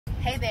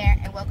Hey there,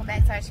 and welcome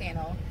back to our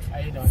channel. How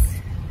you doing?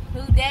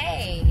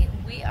 Today,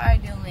 we are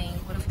doing,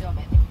 what are we doing,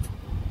 baby?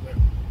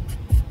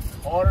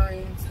 We're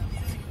ordering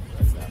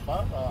with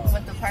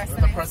the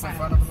person in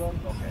front of us.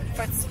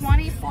 Okay. For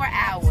 24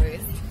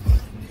 hours,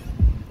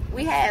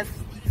 we have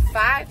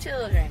 5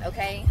 children,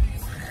 okay?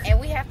 And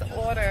we have to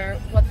order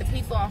what the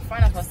people in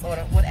front of us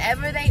order.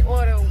 Whatever they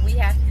order, we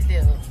have to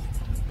do.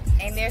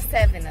 And there's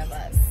 7 of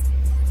us.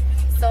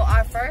 So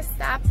our first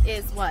stop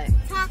is what?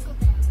 Taco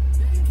Bell.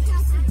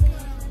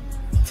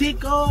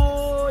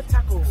 Tico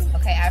Taco.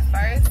 Okay, our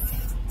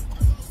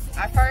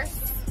first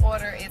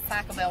order is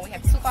Taco Bell. We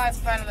have 2 cars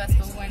in front of us,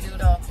 but we're going to do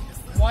the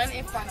one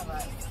in front of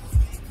us.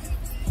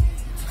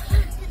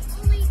 It's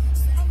only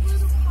a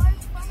little car in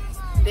front of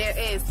us. There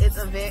is. It's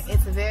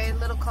a very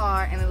little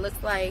car, and it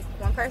looks like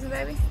one person,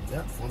 baby.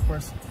 Yep, one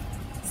person.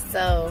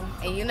 So,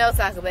 and you know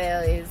Taco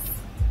Bell is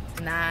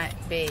not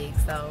big,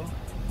 so.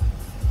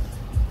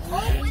 Oh,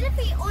 what if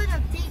we order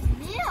a big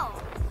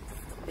meal?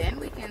 Then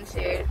we can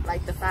share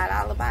like the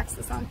 $5 box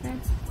or something.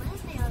 What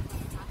if they order a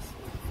box?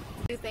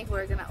 What do you think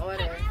we're gonna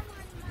order?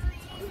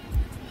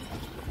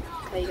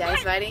 Are you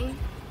guys ready?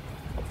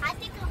 I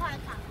think a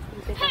hard taco.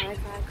 You think a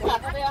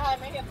hard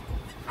taco?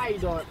 How you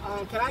doing?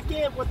 Can I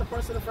get what the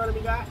person in front of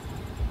me got?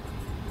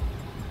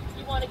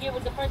 You want to get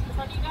what the person in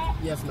front of you got?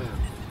 Yes, ma'am.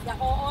 The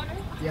whole order?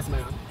 Yes,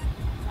 ma'am.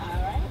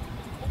 All right.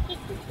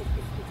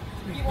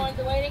 You want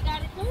the way they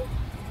got it too?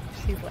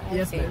 She's laughing.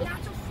 Yes, ma'am.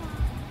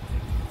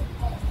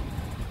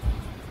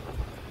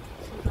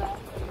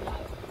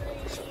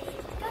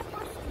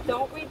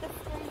 Don't read the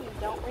screen.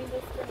 Don't read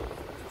the screen.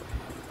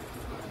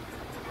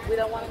 We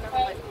don't want to know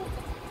what.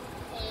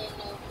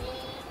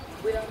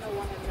 We don't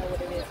want to know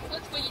what it is.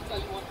 Which way you go?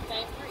 You want the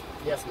same three?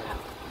 Yes, ma'am.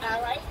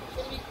 All right.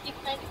 Let me get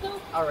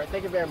 92. All right,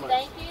 thank you very much.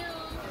 Thank you.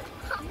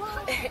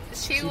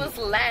 She was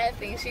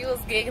laughing. She was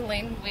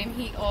giggling when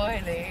he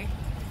ordered.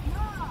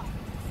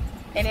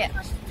 And it.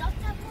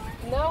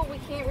 No, we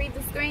can't read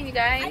the screen, you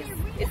guys.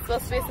 It's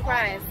supposed to be a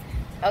surprise.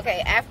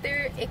 Okay,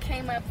 after it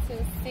came up to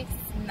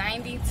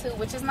 $6.92,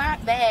 which is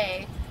not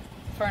bad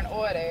for an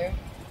order.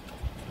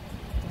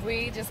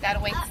 We just gotta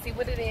wait to see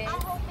what it is. I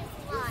hope it's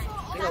a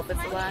lot. We hope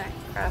it's a lot.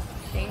 Cross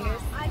your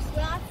fingers.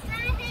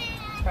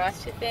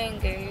 Cross your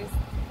fingers.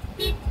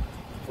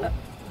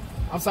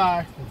 I'm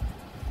sorry.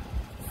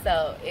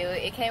 So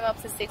it came up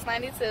to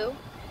 $6.92.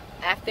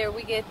 After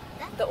we get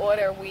the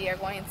order, we are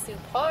going to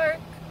park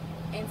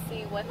and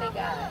see what they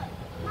got.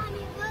 Mommy,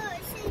 look,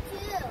 it's so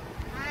cute.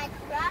 I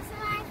cross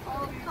my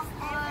hopes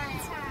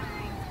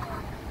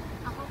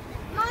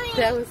Mommy.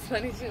 That was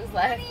funny. She was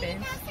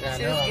laughing. Yeah,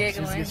 She was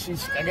giggling.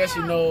 I guess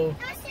you know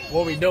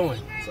what we're doing.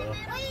 So What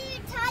are you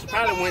talking she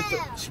probably went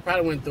about? through. She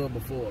probably went through it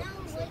before.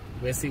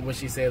 We'll see what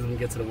she says when we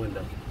get to the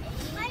window.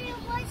 Mommy,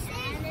 what's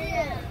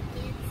this?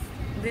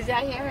 Did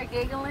y'all hear her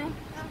giggling?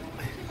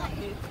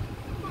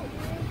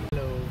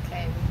 Hello.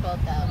 Okay, we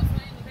pulled up.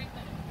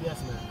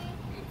 Yes, ma'am.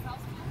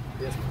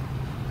 Yes, ma'am.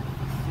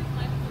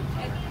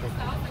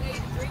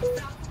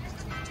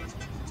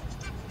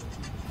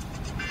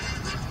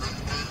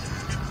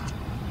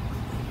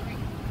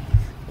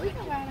 We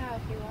can ride out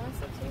if you want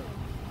to too.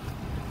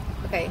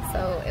 Okay,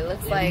 so it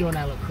looks Yeah, like. we're doing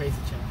that little crazy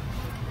challenge.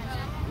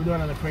 We're doing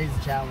that little crazy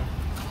challenge.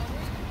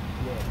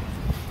 Yeah.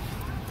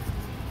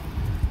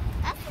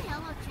 That's the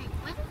yellow tree.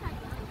 Where does that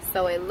go?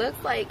 So it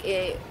looks like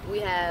we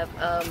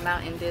have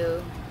Mountain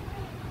Dew.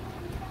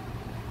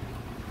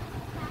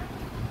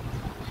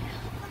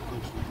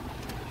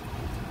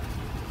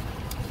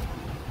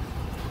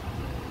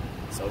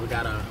 So we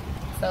got a.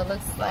 So it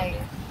looks like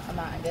a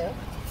Mountain Dew.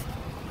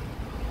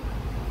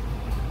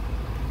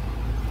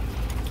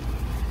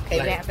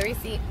 Okay, we have the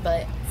receipt,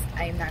 but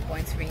I'm not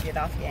going to read it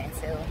off yet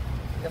until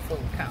the food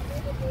comes.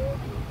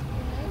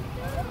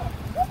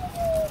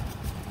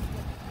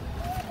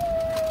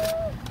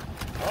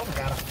 Oh, we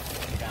got a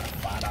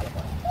 $5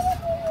 box.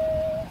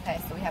 Okay,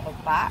 so we have a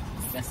box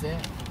That's it.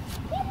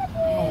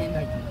 and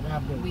Thank you.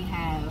 Have a good we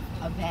have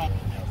a bag.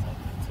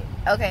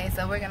 Okay,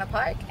 so we're gonna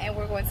park and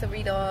we're going to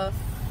read off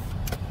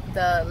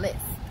the list.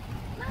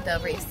 The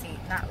receipt,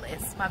 not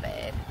list, my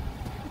bad.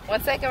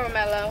 1 second,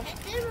 Romello.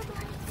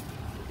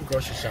 You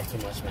grocery shop too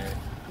much, man.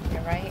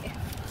 You're right.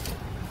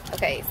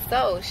 Okay,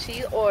 so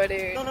she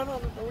ordered. No.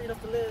 Don't read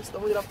off the list.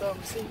 Don't read off the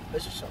receipt.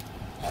 Let's just show.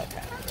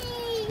 Okay.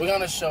 We're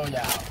gonna show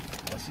y'all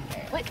what she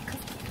had. Wait,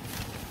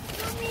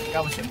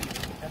 Got what you need.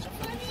 Got your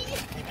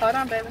food. hold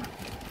on, baby.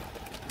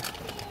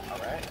 All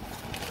right.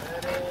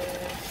 Ready.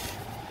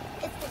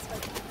 It's this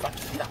one. Fuck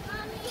it up.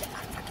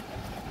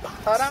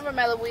 Hold on,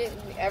 Romello.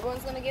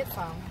 Everyone's gonna get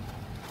some.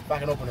 If I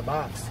can open the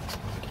box.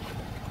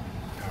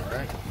 All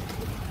right.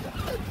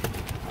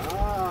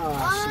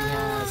 Ah, she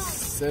has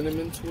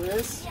cinnamon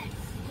twist. Yay.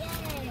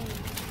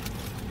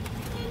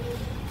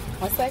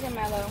 1 second,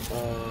 Mello.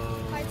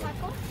 Hard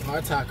taco?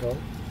 Hard taco.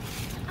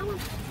 I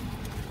want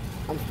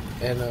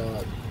And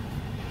a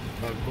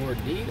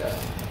gordita.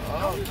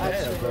 Oh, yeah,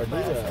 a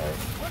gordita.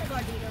 what a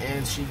gordita.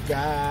 And she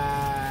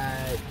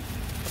got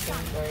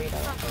Burrito.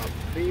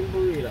 a beef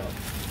burrito.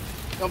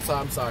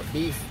 I'm sorry,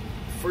 beef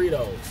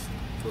Fritos.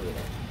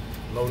 Burrito.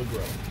 Loaded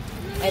grill.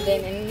 And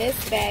then in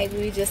this bag,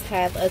 we just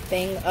have a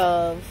thing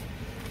of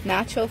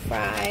nacho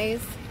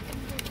fries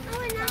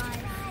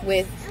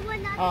with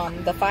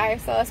the fire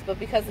sauce. But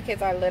because the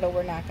kids are little,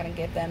 we're not going to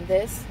give them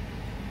this.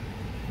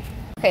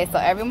 Okay, so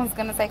everyone's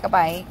going to take a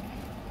bite.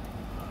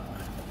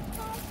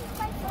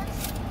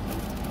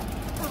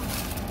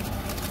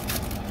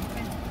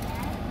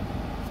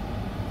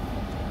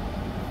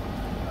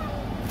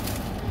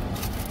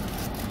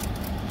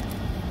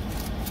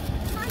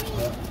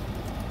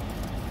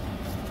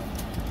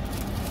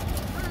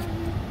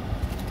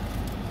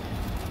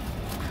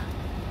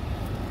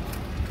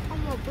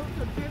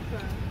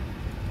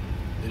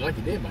 Like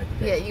you did bite the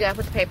paper. Yeah, you gotta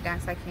put the paper down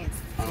so I can't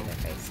see their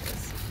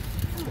faces.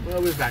 Well,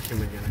 we'll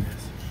vacuum again, I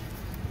guess.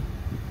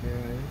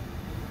 Yeah.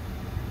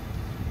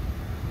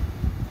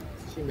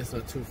 She missed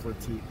her 2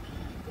 front teeth.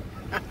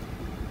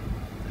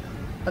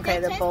 Okay,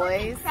 the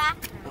boys.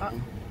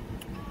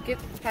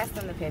 Pass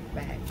them the paper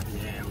bag.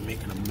 Yeah, we're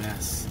making a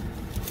mess.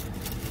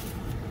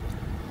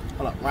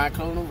 Hold up, Ryan,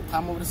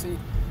 climb over the seat.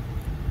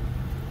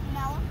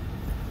 No.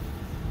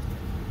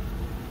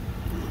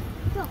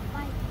 Go,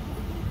 bite.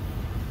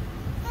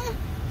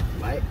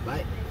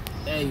 Bite.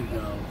 There you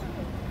go.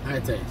 How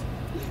it taste?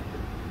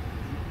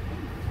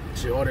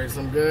 She ordered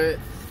some good.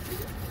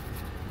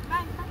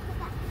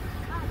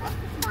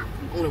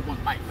 Only one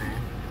bite,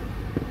 man.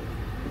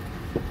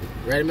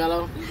 Ready,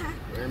 Mello?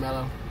 Ready,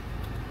 Mello?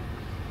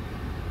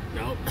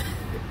 Nope.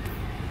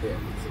 Yeah.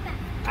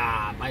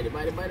 Ah, bite it.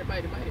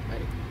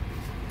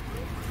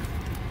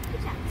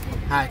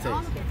 How it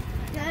taste?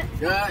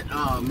 Good.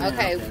 Oh man.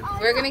 Okay,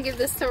 we're gonna give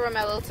this to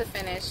Romello to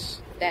finish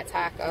that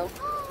taco.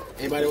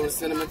 Anybody want a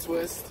cinnamon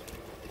twist?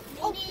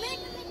 Oh,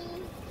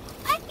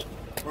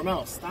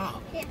 Romello,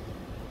 stop. Yeah.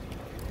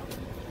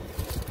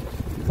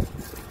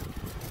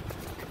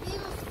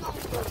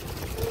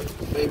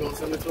 Baby, want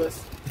cinnamon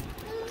twist?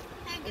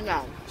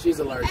 No. She's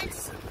allergic to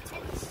cinnamon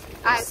twist.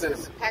 I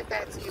Cinnamon. pack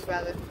that to you,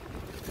 brother.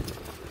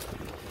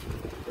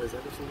 What is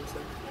that what you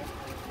said?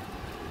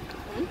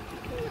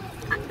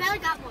 I barely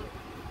got one.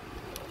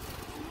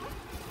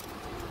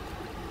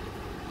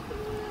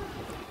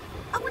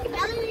 Oh, what the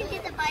belly didn't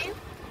get the bite?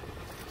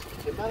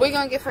 We're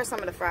gonna give her some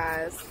of the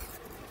fries.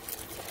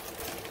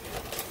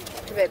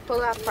 Okay,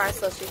 pull out fries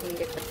so she can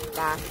get the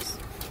box.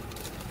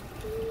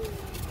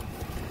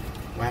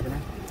 What happened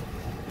now?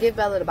 Give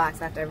Bella the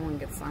box after everyone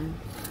gets some.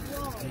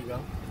 There you go.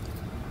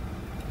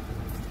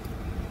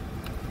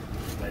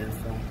 Later,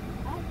 so.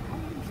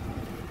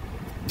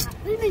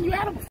 What do you mean you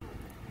had them?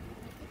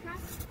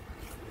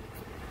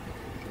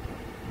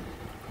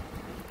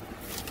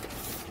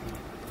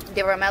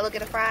 Did Romello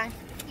get a fry?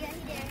 Yeah, he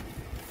did.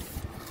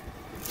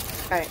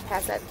 Alright,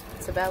 pass that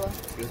to Bella.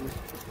 Excuse me?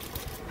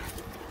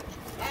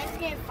 I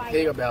can't fight.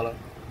 Here you go, Bella.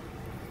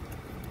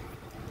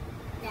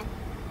 Yeah.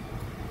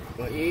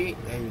 Want to eat?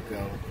 There you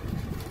go.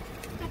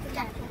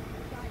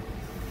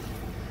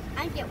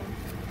 I get one.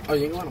 Oh,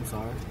 you ain't want? I'm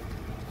sorry.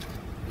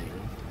 There you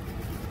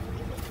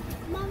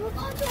Mom, we're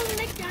going to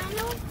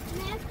McDonald's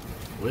next.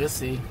 go. We'll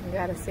see. We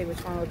gotta see which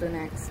one we'll do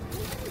next.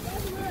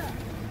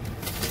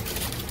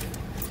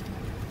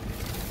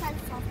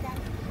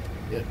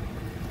 Yep.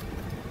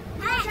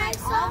 Try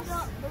sauce.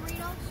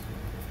 Burritos.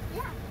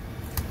 Yeah.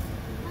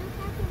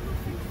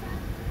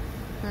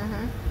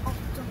 Mm-hmm.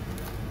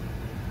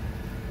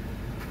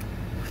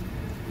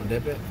 Want to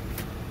dip it?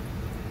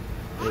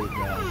 There you go.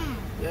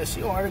 Yeah,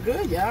 she ordered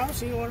good, y'all.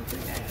 She ordered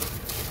pretty bad.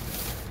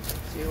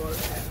 She ordered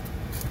that.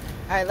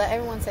 Alright, let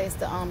everyone taste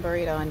the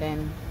burrito and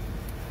then.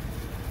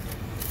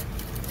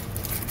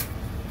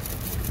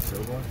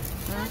 Silver?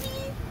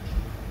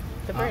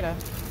 The burrito.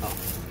 Oh.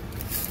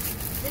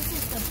 This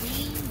is the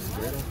bean.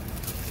 Burrito?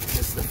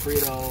 It's the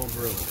Frito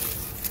grill.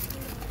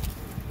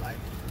 Like,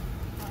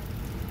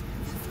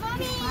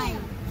 Mommy,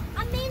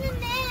 I'm eating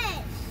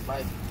this.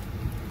 like.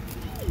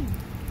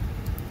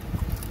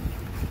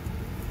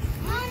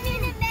 I'm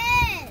eating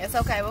this. It's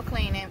okay, we'll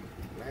clean it.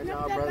 Man,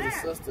 y'all brothers and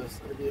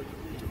sisters.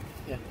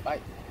 Yeah,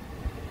 bite.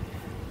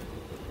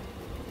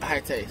 How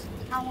it taste?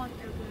 I want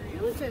the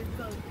burrito. It says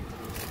go.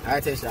 How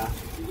it taste, y'all?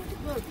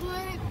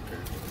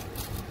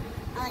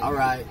 All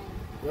right.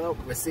 Well,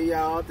 we'll see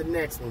y'all at the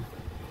next one.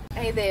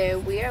 Hey there,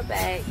 we are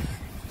back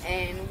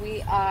and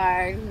we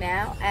are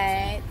now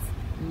at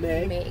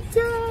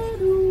McDonald's.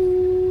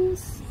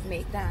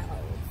 McDonald's.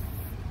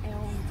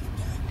 And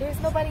there's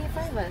nobody in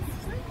front of us.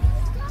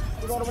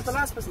 We're going with the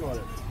last person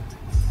order.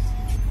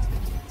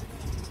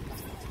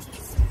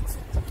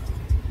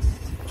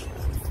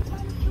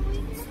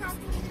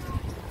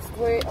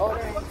 We're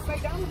ordering.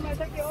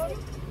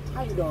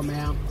 How you doing,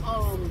 ma'am?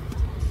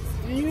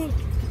 Do you,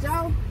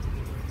 y'all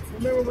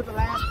remember what the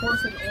last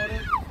person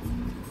ordered?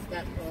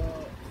 That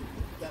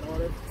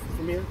ordered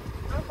from here?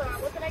 I'm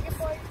sorry, what can I get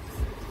for you?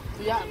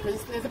 Yeah,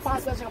 is it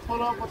possible that you can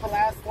pull up what the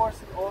last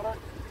person ordered?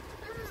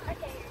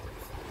 Okay.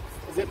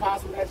 Is it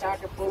possible that y'all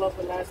can pull up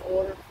the last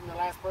order from the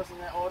last person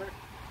that ordered?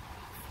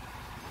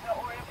 The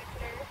order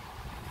picture.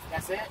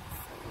 That's it?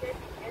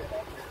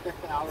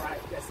 All right,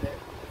 that's it.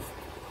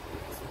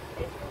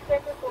 It's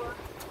paper for.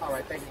 All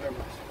right, thank you very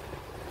much.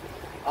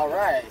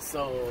 Alright,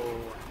 so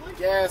I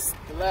guess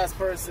the last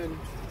person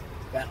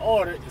that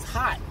ordered is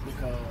hot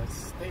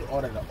because they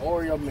ordered an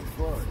Oreo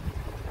McFlurry.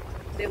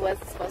 They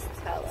wasn't supposed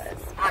to tell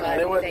us. I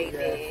know, but they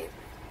did.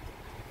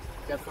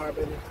 Got carb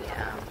in it?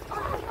 Yeah.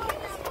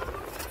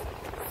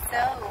 So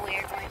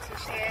we're going to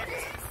share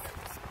this.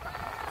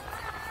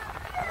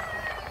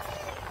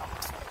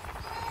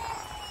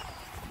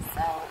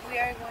 So we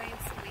are going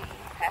to be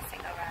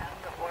passing around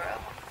the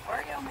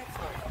Oreo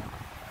McFlurry.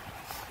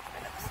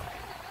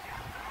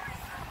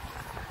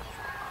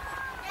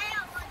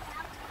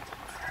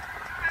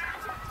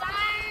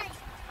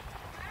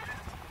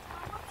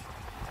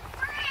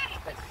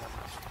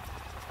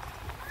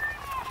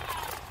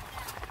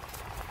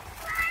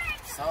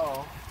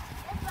 So,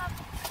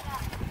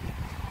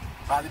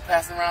 probably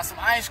passing around some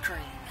ice cream.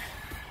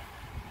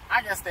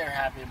 I guess they're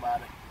happy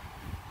about it.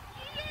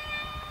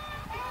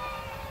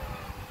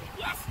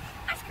 Yes,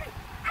 ice cream,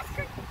 ice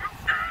cream,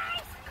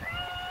 ice cream.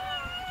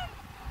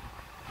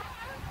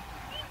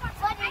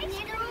 What did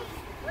you do?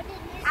 What did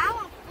you do? I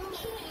want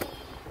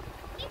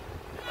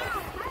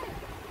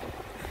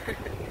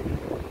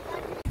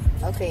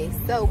food. Okay,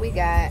 so we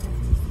got.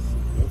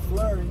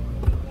 McFlurry.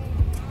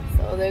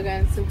 So they're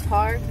going to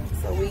park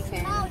so we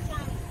can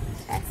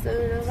pass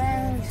it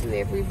around to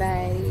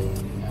everybody.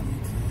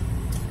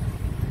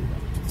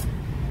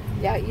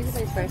 Yeah, you can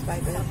take first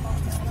bite, girl.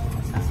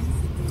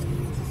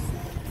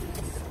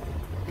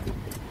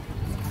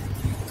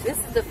 This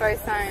is the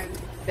first time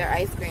their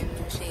ice cream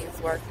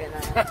machines worked in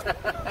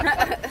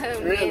a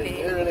Really, minute.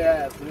 it really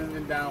has. It's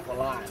been down for a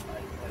lot.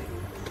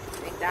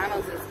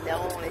 McDonald's is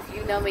known, if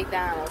you know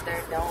McDonald's,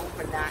 they're known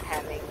for not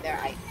having their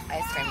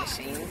ice cream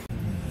machines.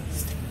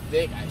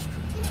 Big ice cream.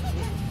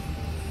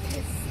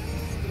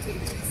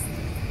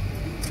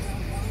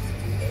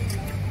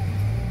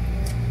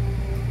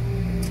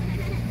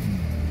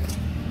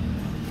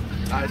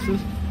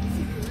 Ices?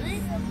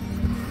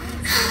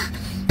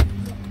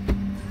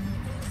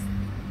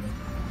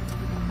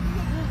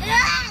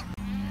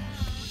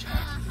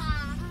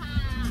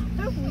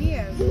 That's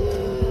weird.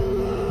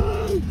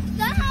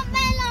 That's not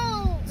mellow.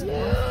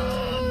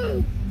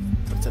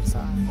 Put to the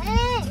side.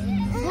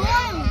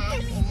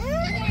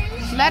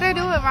 Let her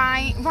do it,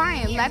 Ryan.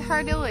 Ryan, let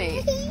her do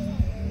it.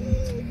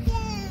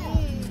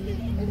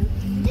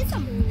 Get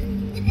some.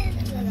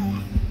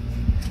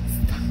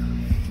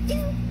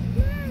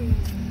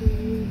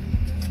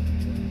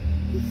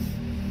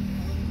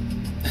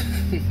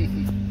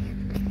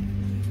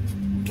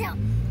 Here,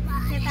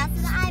 pass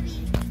it to Ivy.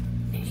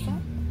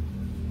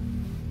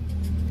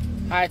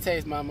 High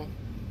taste, mama.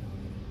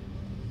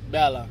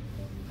 Bella.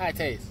 High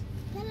taste.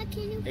 Bella,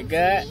 can you It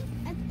good?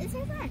 It's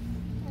her turn.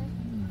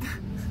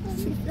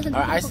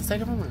 Alright, Isis,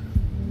 take it from her.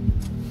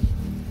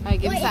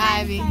 Alright, give it to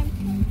Ivy.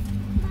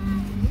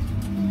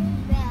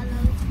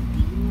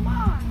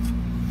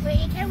 Wait,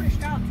 it came with a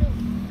straw too.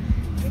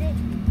 Did it?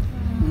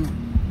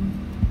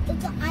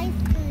 It's an ice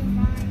cream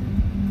line.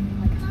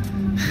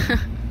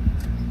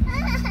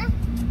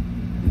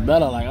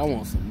 Bella, like, I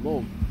want some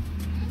more.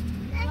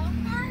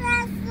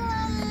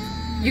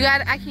 You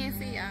got it? I can't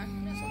see ya.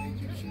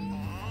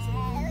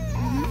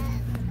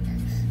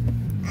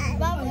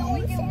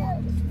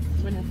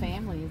 When the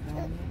family is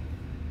doing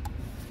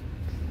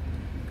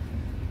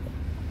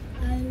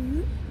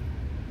it.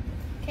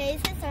 Okay,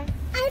 sister.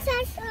 I'm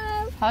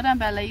Sasha. Hold on,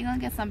 Bella. You gonna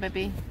get some,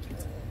 baby.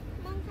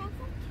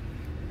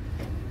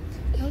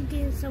 I'll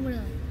get some of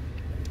them.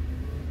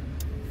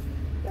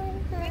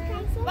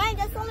 Ryan,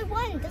 that's only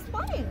one. That's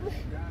fine.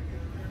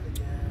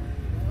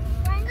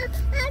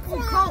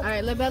 Oh, cold. All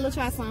right, let Bella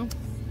try some.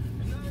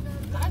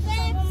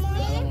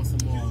 I want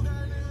some more.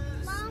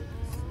 Mom.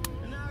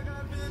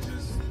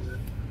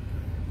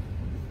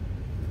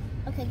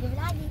 Okay, give it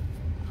Ivy.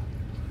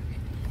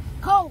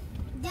 Cold.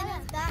 Then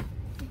that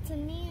to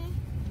me.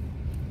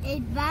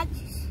 It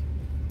batches.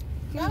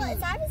 No,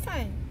 it's Ivy's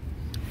turn.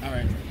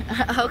 Alright.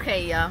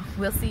 Okay, y'all.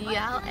 We'll see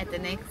y'all at the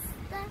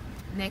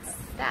next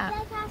stop.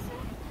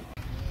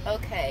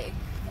 Okay,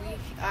 we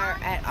are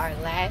at our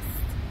last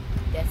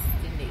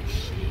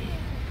destination.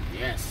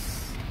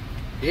 Yes.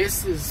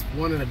 This is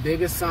one of the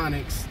biggest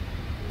Sonics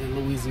in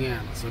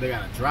Louisiana. So they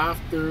got a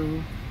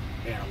drive-through,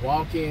 they got a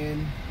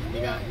walk-in, and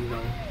they got, you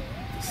know,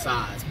 the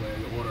sides where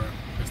you order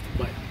just the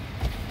button.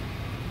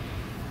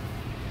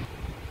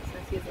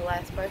 Since he's the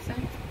last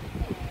person,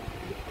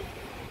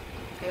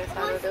 here's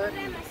how we'll do it.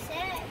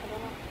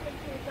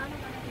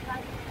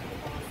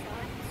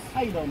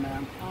 How you doing,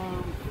 ma'am?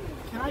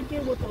 Can I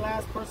get what the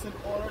last person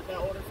ordered that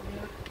ordered from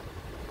here?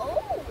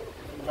 Oh.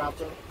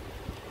 Drive-through?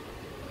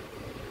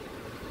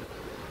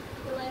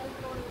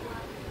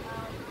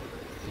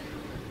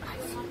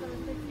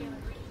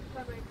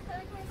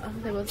 Oh,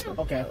 there was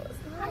Okay.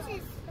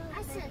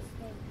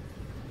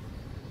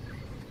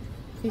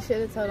 You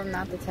should have told him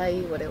not to tell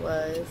you what it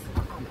was.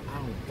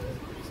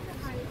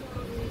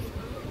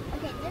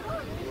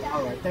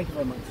 Alright, thank you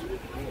very much.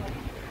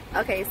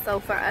 Okay, so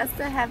for us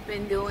to have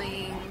been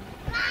doing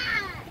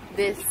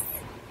this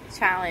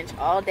challenge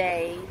all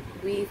day,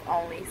 we've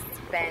only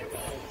spent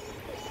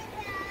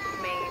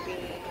maybe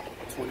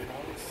 $20.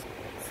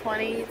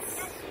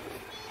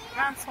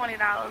 around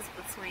 $20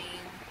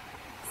 between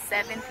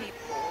 7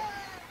 people.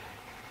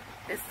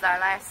 This is our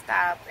last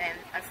stop, and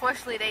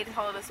unfortunately they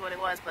told us what it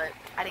was, but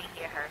I didn't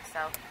hear her,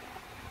 so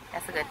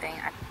that's a good thing.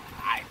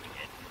 I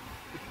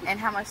did. And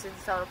how much did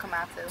the total come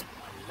out to?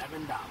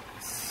 $11.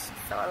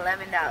 So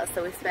 $11.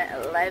 So we spent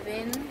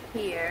 11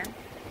 here,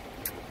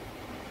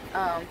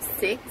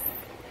 6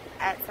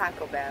 at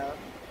Taco Bell,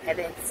 and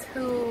then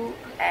 2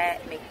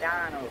 at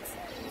McDonald's.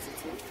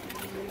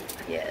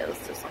 Yeah, it was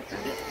 2 something.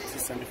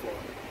 $2.74.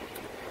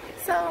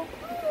 So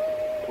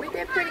we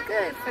did pretty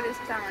good for this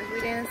challenge.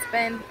 We didn't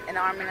spend an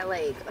arm and a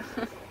leg.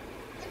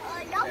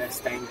 That's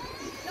thing.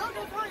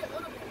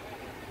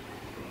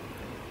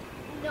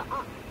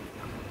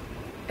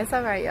 It's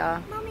alright,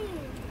 y'all.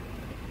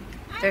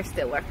 They're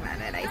still working on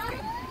that ice cream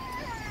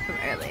from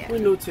earlier. We're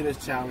new to this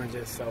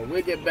challenges, so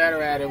we'll get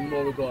better at it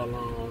more we go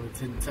along,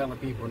 telling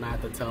people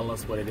not to tell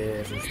us what it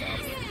is and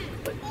stuff.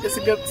 But it's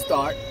a good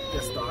start.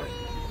 Good start.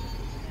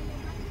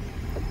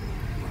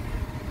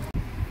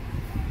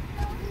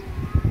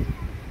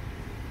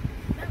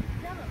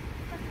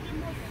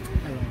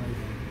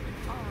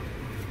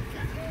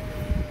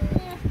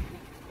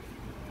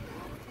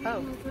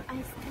 Oh,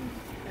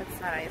 that's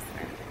not ice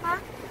cream. Huh?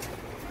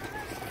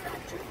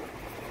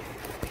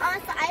 Oh,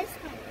 it's the ice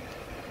cream.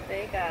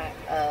 They got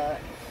a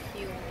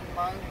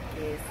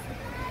humongous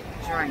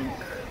drink.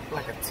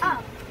 Like a tea.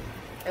 Oh.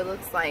 It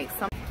looks like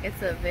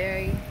it's a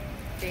very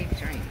big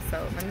drink.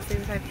 So let me see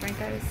what type of drink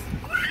that is.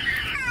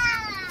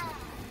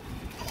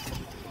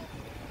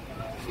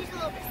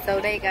 So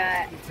they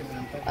got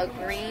a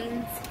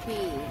green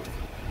tea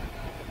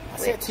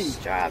with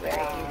strawberry.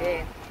 You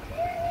did.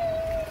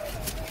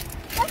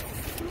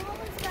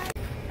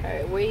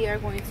 Alright, we are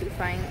going to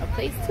find a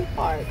place to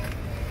park.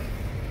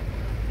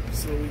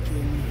 So we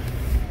can...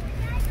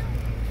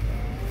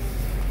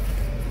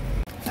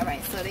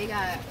 Alright, so they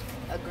got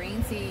a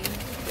green tea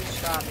with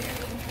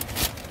strawberry.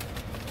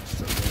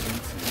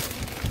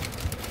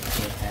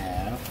 We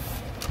have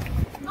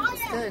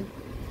It's good.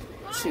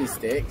 cheese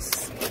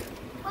sticks.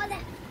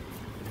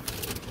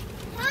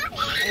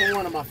 And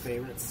one of my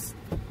favorites,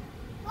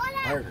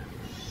 burger.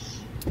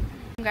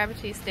 Grab a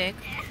cheese stick.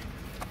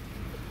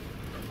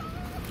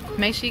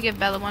 Make sure you give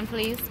Bella one,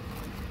 please.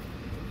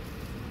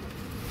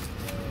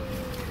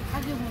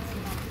 I'll give one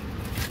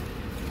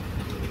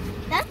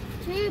to That's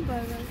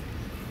cheeseburger.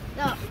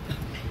 No.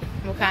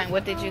 What kind?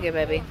 What did you get,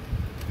 baby?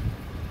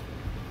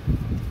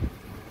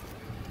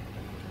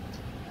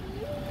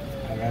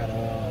 I got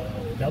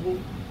a double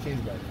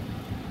cheeseburger.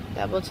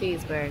 Double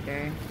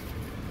cheeseburger.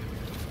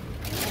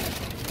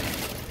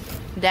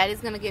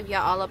 Daddy's gonna give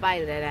y'all all a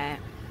bite of that.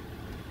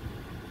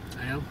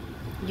 I am?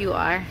 You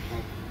are.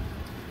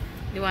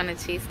 You want a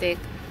cheese stick?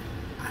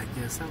 I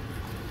guess so.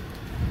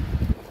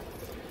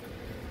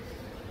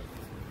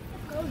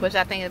 What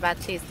y'all think about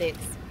cheese sticks?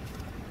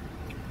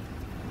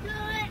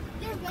 They're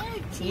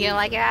very cheesy. You don't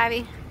like it,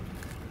 Ivy?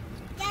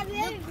 Yeah,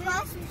 the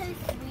crust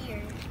tastes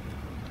weird.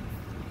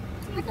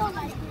 I don't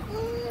like it.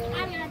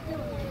 I mean, I do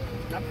like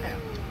it. Not bad.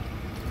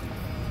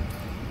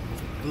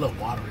 A little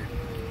watery.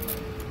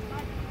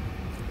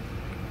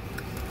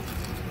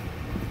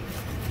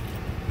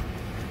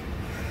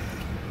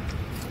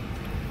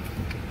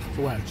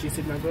 So what, cheese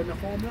stick not good enough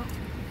for him now?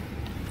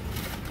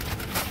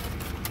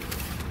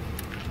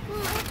 Well,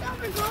 I thought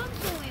we were going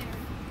somewhere.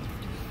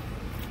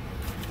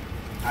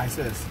 I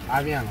says,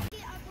 Aviana.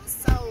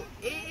 So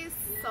it is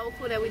so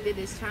cool that we did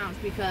this challenge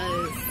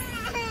because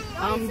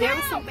there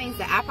were some things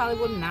that I probably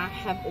would not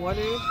have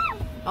ordered.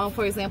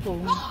 For example,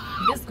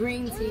 this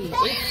green tea.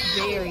 It's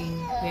very,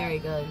 very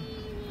good.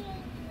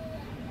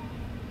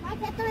 I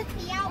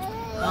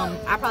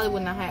probably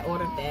would not have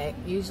ordered that.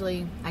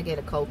 Usually I get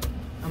a Coke.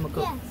 I'm a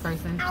Coke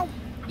person.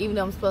 Even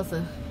though I'm supposed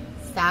to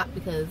stop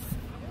because,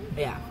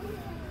 yeah.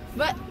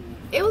 But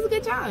it was a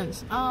good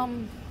challenge.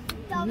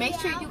 Make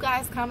sure you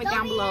guys comment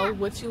down below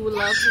what you would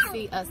love to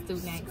see us do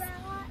next.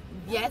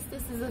 Yes,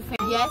 this is a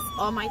family. Yes,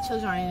 all my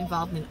children are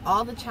involved in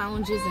all the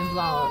challenges and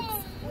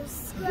vlogs.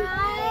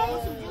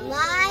 Subscribe,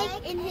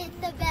 like, and hit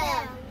the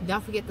bell.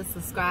 Don't forget to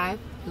subscribe,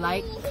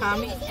 like,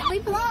 comment, and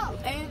leave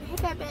and hit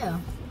that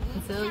bell.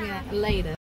 Until later.